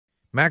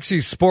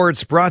Maxi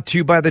Sports brought to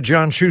you by the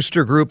John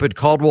Schuster Group at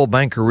Caldwell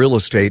Banker Real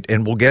Estate,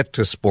 and we'll get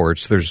to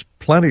sports. There's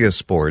plenty of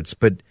sports,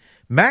 but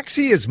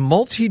Maxi is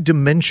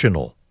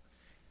multidimensional.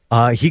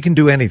 He can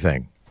do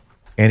anything,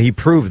 and he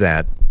proved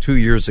that 2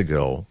 years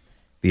ago,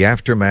 the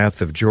aftermath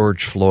of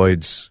George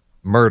Floyd's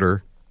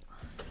murder,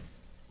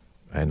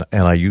 and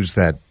I use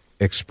that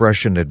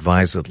expression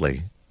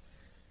advisedly.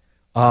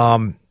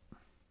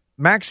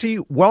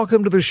 Maxi,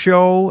 welcome to the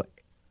show.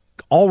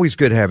 Always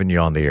good having you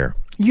on the air.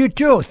 You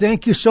too.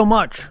 Thank you so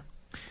much.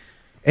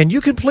 And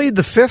you can plead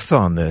the fifth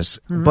on this,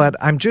 but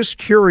I'm just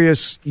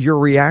curious your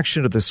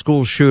reaction to the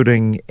school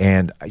shooting.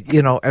 And,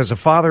 you know, as a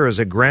father, as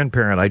a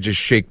grandparent, I just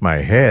shake my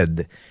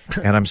head.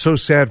 And I'm so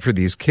sad for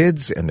these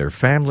kids and their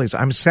families.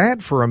 I'm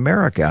sad for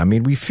America. I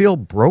mean, we feel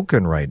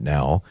broken right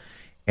now.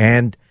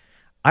 And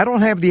I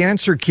don't have the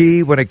answer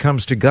key when it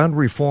comes to gun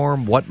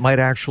reform, what might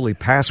actually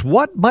pass,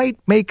 what might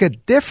make a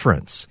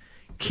difference,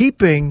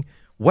 keeping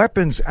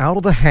weapons out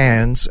of the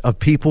hands of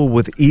people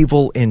with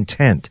evil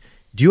intent.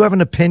 Do you have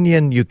an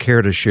opinion you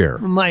care to share?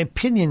 My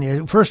opinion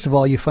is, first of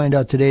all, you find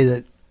out today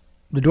that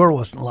the door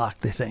wasn't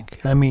locked, I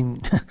think. I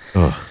mean,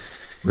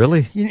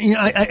 really?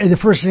 The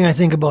first thing I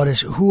think about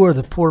is who are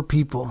the poor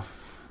people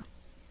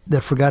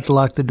that forgot to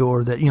lock the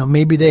door that,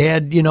 maybe they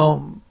had,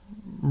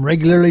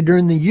 regularly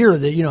during the year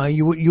that,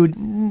 you would,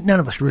 none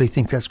of us really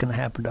think that's going to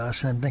happen to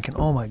us. And I'm thinking,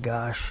 oh my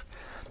gosh,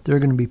 there are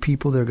going to be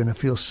people that are going to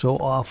feel so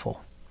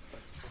awful.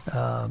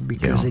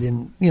 Because they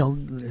didn't,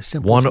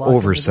 simple one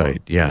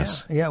oversight,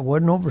 yes. Yeah,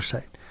 one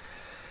oversight.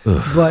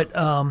 Ugh. But,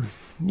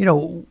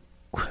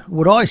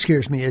 what always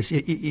scares me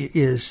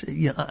is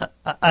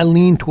I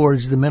lean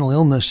towards the mental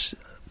illness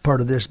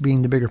part of this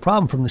being the bigger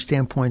problem from the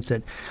standpoint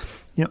that,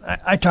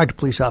 I talk to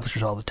police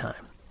officers all the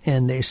time,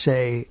 and they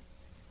say,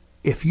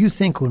 if you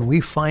think when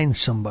we find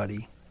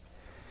somebody,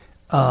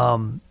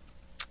 when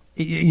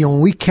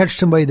we catch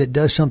somebody that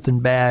does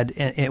something bad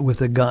and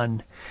with a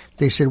gun,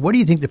 they said, what do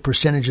you think the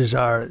percentages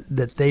are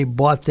that they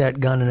bought that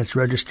gun and it's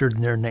registered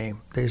in their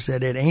name? They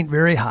said it ain't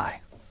very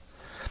high,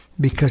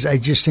 because I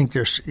just think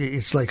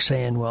it's like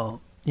saying,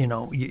 well,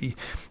 we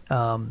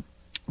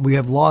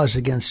have laws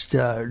against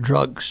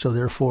drugs, so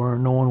therefore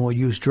no one will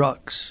use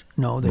drugs.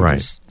 No, they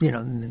just,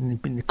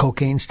 the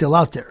cocaine's still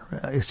out there,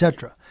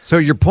 etc. So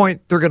your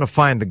point, they're going to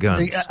find the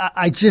guns.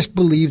 I just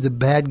believe the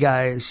bad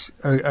guys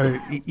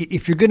are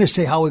if you're going to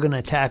say how we're going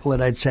to tackle it,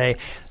 I'd say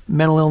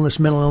mental illness,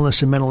 and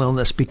mental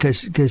illness,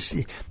 because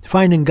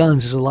finding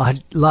guns is a lot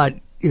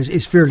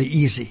is fairly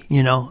easy,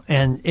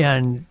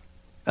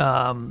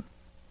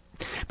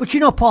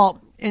 but Paul,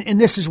 and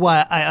this is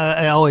why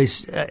I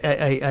always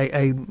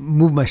I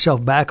move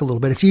myself back a little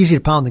bit. It's easy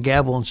to pound the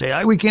gavel and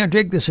say, we can't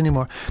take this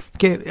anymore.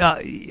 Okay,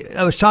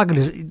 I was talking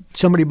to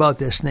somebody about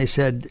this, and they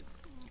said,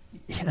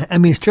 I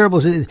mean, it's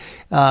terrible. You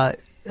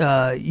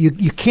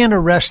can't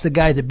arrest the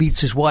guy that beats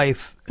his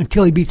wife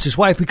until he beats his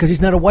wife, because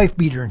he's not a wife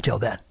beater until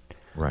then.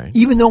 Right.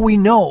 Even though we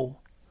know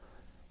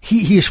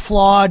he is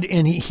flawed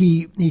and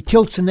he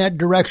tilts in that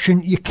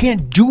direction, you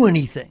can't do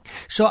anything.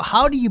 So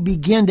how do you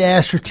begin to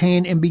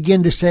ascertain and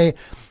begin to say,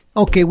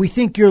 okay, we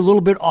think you're a little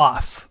bit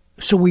off,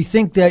 so we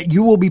think that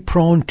you will be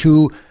prone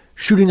to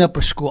shooting up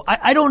a school?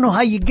 I don't know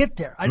how you get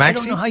there. I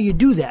don't know how you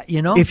do that,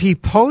 If he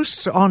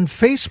posts on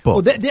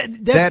Facebook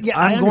that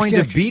I'm going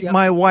to beat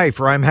my wife,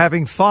 or I'm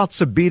having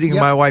thoughts of beating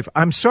my wife,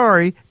 I'm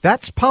sorry,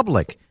 that's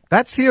public.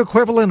 That's the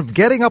equivalent of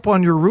getting up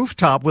on your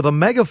rooftop with a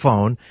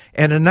megaphone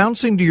and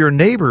announcing to your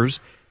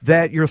neighbors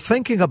that you're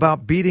thinking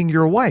about beating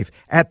your wife.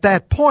 At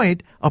that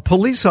point, a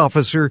police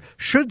officer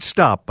should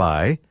stop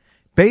by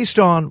based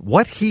on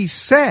what he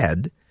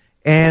said.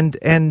 And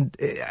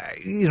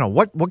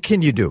what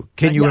can you do?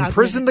 Can you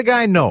imprison the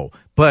guy? No.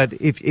 But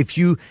if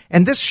you,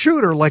 and this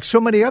shooter, like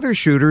so many other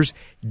shooters,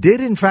 did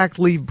in fact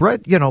leave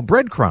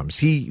breadcrumbs.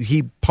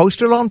 He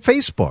posted on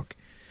Facebook.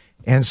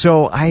 And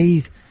so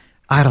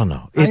I don't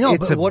know.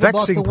 It's a vexing problem. What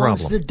about the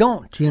ones that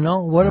don't?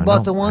 What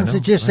about the ones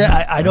that just say,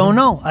 I don't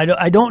know.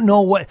 I don't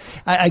know what.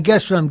 I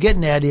guess what I'm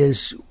getting at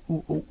is,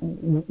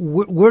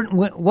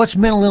 what's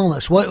mental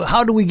illness?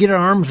 How do we get our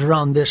arms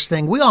around this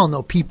thing? We all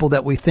know people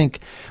that we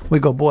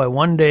go, boy,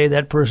 one day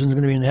that person's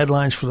going to be in the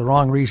headlines for the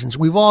wrong reasons.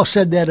 We've all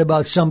said that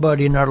about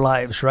somebody in our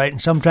lives, right?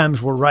 And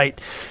sometimes we're right,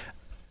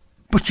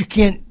 but you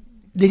can't.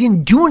 They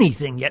didn't do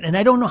anything yet, and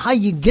I don't know how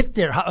you get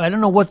there. I don't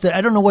know what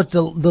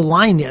the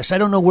line is. I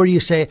don't know where you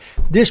say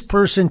this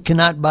person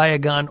cannot buy a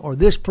gun or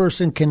this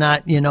person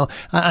cannot.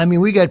 I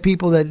mean, we got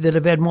people that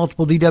have had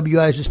multiple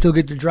DWIs and still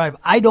get to drive.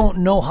 I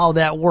don't know how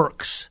that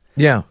works.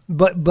 Yeah,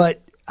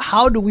 but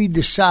how do we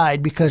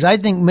decide? Because I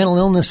think mental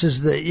illness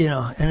is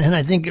and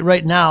I think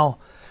right now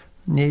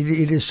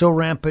it is so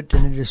rampant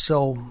and it is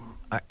so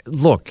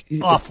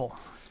awful.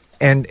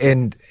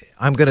 And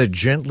I'm going to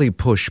gently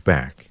push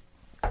back.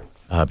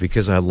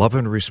 Because I love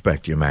and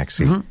respect you,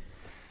 Maxie. Mm-hmm.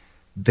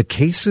 The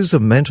cases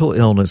of mental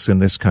illness in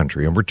this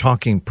country, and we're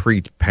talking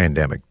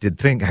pre-pandemic,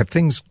 have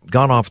things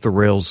gone off the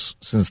rails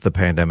since the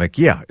pandemic?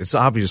 Yeah, it's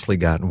obviously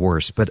gotten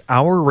worse. But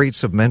our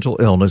rates of mental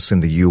illness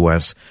in the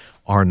U.S.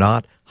 are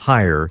not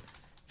higher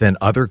than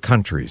other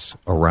countries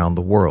around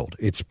the world.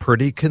 It's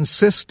pretty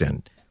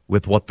consistent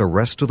with what the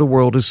rest of the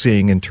world is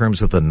seeing in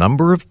terms of the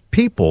number of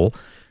people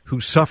who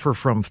suffer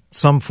from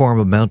some form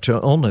of mental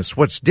illness.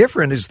 What's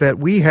different is that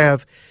we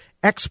have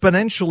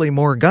exponentially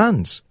more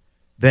guns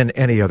than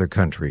any other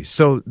country.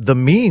 So the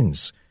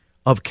means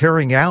of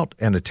carrying out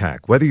an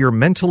attack, whether you're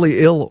mentally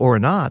ill or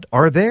not,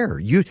 are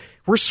there.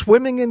 We're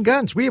swimming in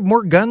guns. We have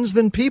more guns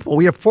than people.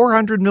 We have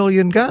 400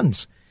 million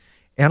guns.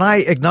 And I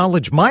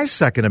acknowledge my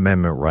Second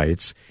Amendment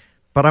rights,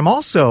 but I'm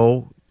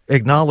also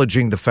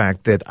acknowledging the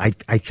fact that I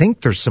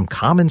think there's some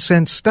common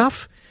sense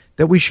stuff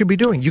that we should be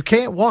doing. You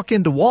can't walk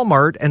into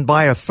Walmart and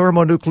buy a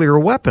thermonuclear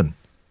weapon,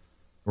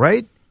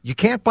 right? You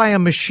can't buy a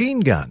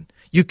machine gun.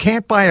 You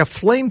can't buy a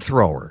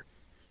flamethrower.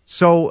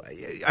 So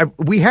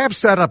we have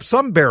set up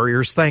some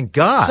barriers, thank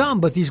God.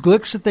 Some, but these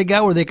Glicks that they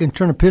got where they can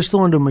turn a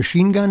pistol into a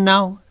machine gun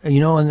now,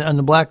 on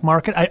the black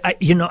market,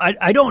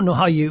 I don't know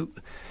how you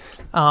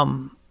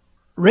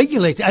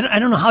regulate that. I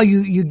don't know how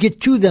you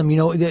get to them,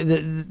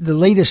 the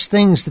latest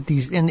things that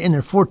these, and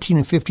they're 14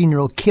 and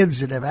 15-year-old kids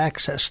that have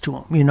access to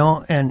them,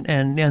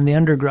 and the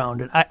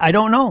underground. I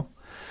don't know.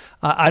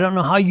 I don't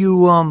know how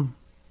you...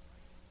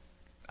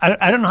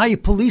 I don't know how you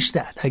police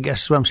that, I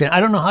guess is what I'm saying.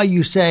 I don't know how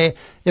you say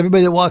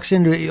everybody that walks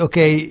into,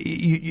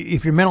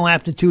 if your mental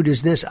aptitude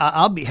is this,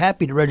 I'll be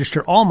happy to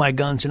register all my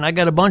guns, and I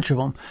got a bunch of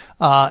them,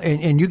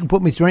 and you can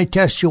put me through any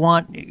test you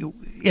want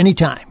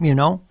anytime,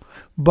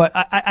 But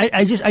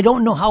I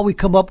don't know how we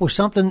come up with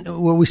something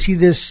where we see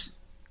this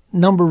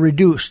number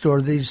reduced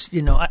or these,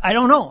 I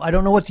don't know. I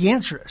don't know what the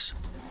answer is.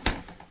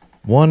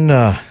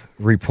 One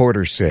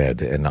reporter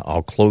said, and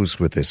I'll close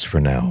with this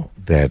for now,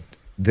 that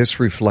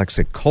this reflects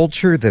a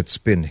culture that's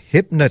been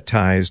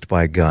hypnotized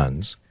by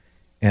guns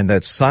and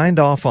that's signed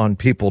off on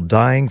people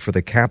dying for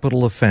the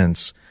capital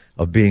offense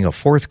of being a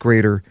fourth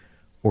grader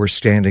or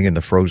standing in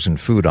the frozen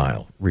food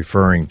aisle,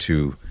 referring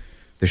to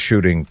the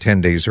shooting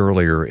 10 days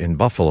earlier in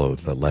Buffalo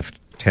that left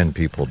 10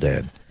 people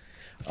dead.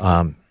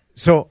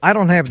 So I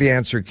don't have the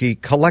answer key.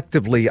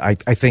 Collectively, I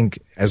think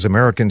as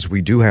Americans,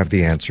 we do have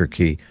the answer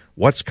key.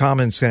 What's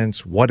common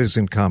sense? What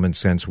isn't common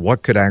sense?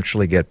 What could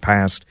actually get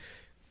passed?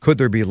 Could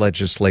there be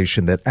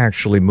legislation that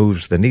actually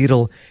moves the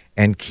needle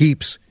and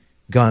keeps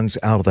guns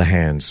out of the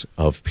hands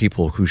of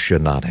people who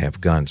should not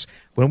have guns?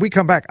 When we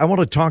come back, I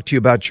want to talk to you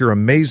about your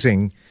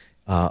amazing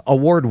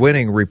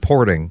award-winning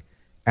reporting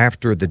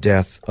after the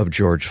death of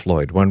George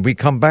Floyd. When we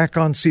come back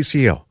on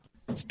CCO.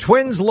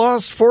 Twins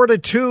lost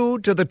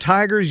 4-2 to the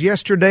Tigers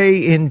yesterday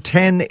in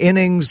 10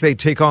 innings. They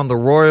take on the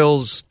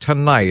Royals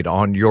tonight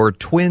on your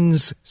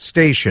Twins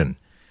station.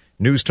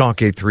 News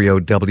Talk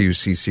 830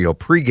 WCCO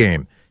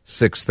pregame.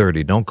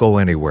 6:30. Don't go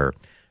anywhere.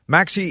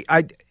 Maxie,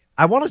 I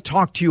want to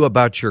talk to you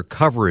about your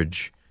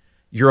coverage,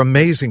 your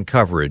amazing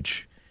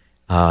coverage,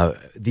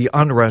 the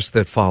unrest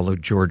that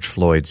followed George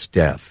Floyd's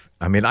death.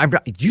 I mean, do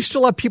you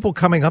still have people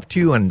coming up to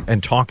you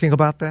and talking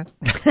about that?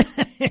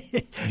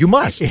 You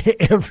must.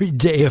 Every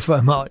day if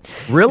I'm out.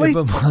 Really? If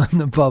I'm on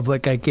the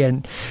public, I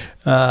can't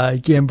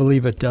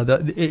believe it.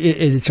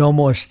 It's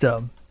almost...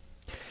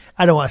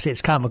 I don't want to say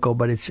it's comical,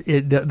 but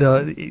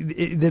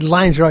the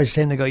lines are always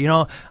saying, they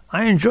go,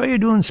 I enjoy you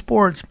doing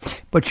sports,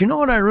 but you know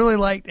what I really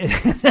liked?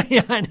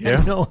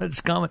 I know what's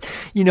coming.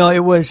 It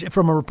was,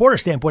 from a reporter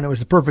standpoint, it was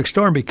the perfect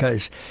storm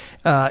because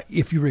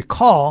if you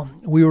recall,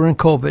 we were in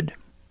COVID.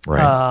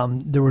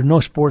 Right. There were no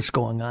sports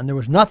going on. There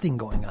was nothing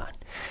going on.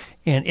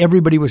 And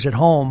everybody was at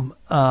home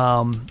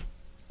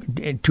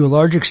to a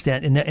large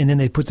extent, and then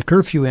they put the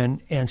curfew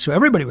in, and so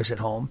everybody was at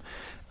home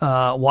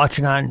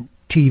watching on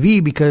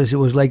TV because it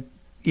was like,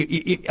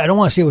 I don't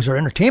want to say it was our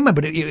entertainment,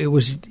 but it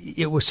was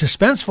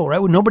suspenseful, right?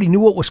 Nobody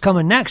knew what was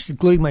coming next,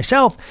 including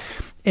myself,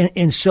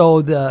 and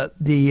so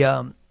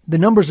the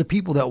numbers of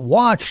people that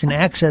watched and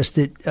accessed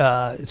it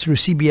through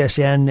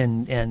CBSN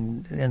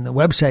and the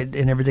website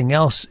and everything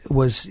else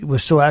was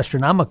so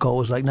astronomical. It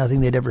was like nothing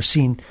they'd ever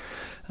seen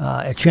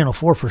at Channel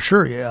 4 for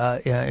sure,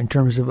 in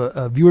terms of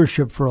a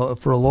viewership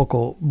for a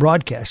local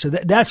broadcast. So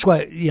that's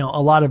why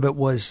a lot of it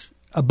was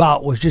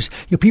just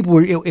people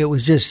were it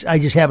was just I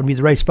just happened to be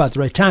the right spot at the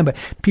right time, but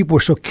people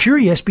were so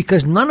curious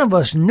because none of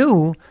us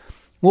knew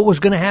what was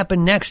going to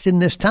happen next in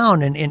this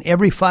town, and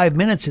every 5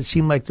 minutes it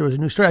seemed like there was a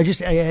new story.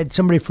 I had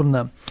somebody from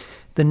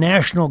the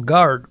National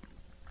Guard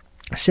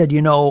said,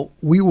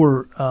 we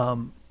were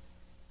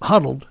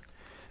huddled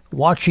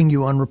watching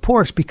you on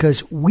reports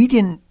because we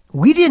didn't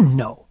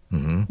know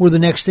where the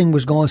next thing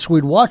was going, so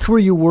we'd watch where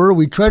you were,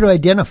 we'd try to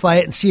identify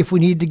it and see if we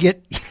need to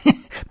get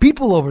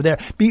people over there.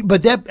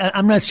 But that,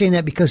 I'm not saying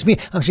that because of me.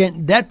 I'm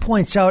saying that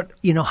points out,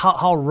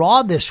 how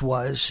raw this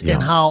was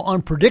and how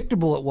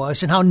unpredictable it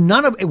was and how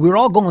we were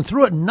all going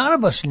through it and none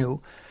of us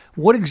knew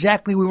what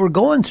exactly we were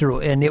going through.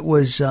 And it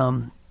was,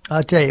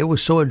 I'll tell you, it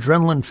was so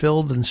adrenaline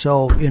filled. And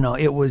so,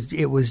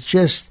 it was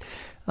just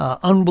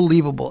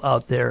unbelievable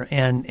out there.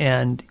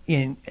 And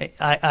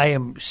I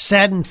am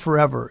saddened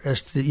forever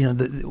as to,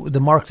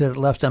 the mark that it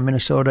left on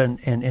Minnesota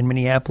and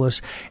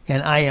Minneapolis.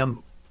 And I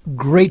am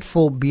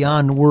grateful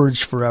beyond words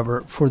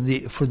forever for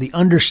the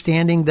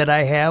understanding that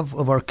I have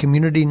of our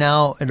community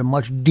now at a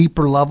much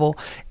deeper level,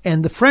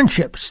 and the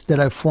friendships that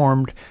I've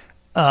formed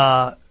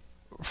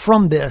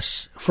from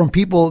this, from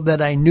people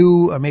that I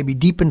knew or maybe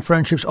deep in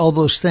friendships, all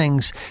those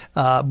things,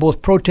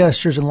 both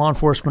protesters and law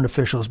enforcement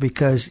officials,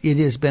 because it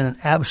has been an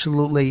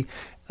absolutely,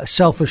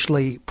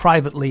 selfishly,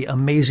 privately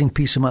amazing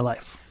piece of my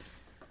life.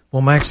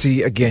 Well,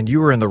 Maxie, again,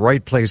 you were in the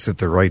right place at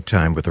the right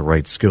time with the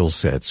right skill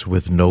sets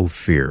with no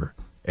fear.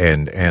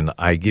 And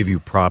I give you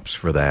props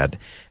for that.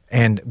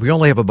 And we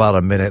only have about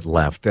a minute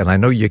left, and I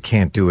know you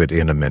can't do it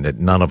in a minute.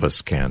 None of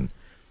us can.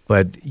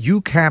 But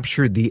you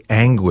captured the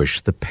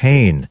anguish, the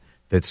pain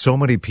that so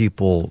many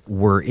people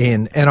were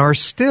in and are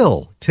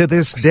still, to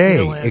this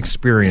day,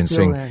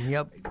 experiencing.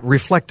 Yep.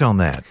 Reflect on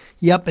that.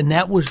 Yep, and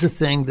that was the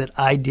thing that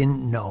I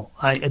didn't know.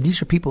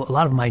 These are people, a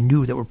lot of them I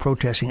knew that were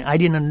protesting. I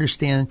didn't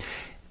understand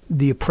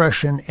the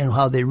oppression and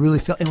how they really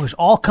felt. And it was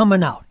all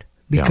coming out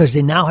because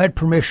they now had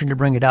permission to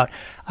bring it out.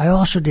 I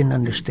also didn't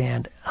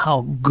understand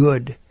how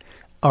good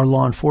our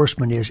law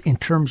enforcement is in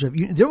terms of,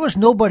 there was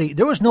no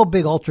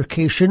big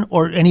altercation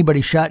or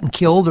anybody shot and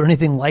killed or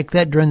anything like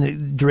that during the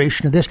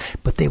duration of this,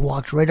 but they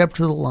walked right up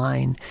to the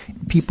line.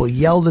 People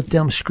yelled at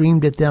them,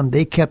 screamed at them.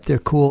 They kept their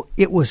cool.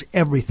 It was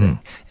everything.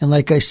 And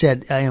like I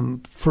said, I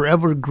am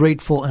forever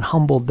grateful and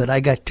humbled that I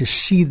got to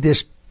see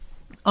this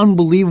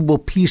unbelievable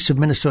piece of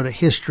Minnesota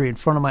history in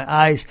front of my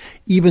eyes,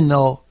 even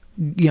though,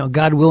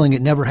 God willing,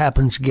 it never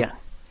happens again.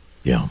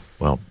 Yeah,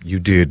 well, you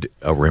did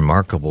a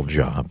remarkable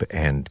job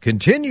and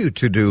continue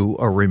to do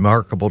a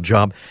remarkable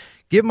job.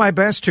 Give my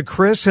best to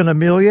Chris and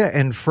Amelia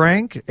and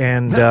Frank,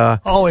 and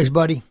always,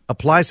 buddy.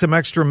 Apply some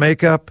extra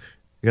makeup,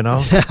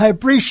 I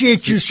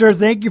appreciate you, sir.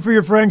 Thank you for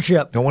your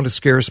friendship. Don't want to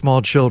scare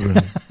small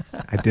children.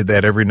 I did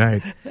that every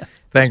night.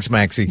 Thanks,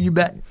 Maxie. You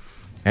bet.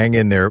 Hang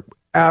in there.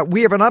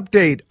 We have an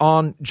update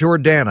on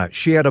Jordana.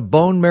 She had a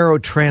bone marrow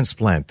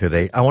transplant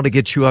today. I want to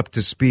get you up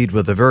to speed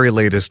with the very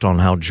latest on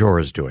how Jor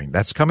is doing.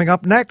 That's coming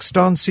up next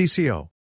on CCO.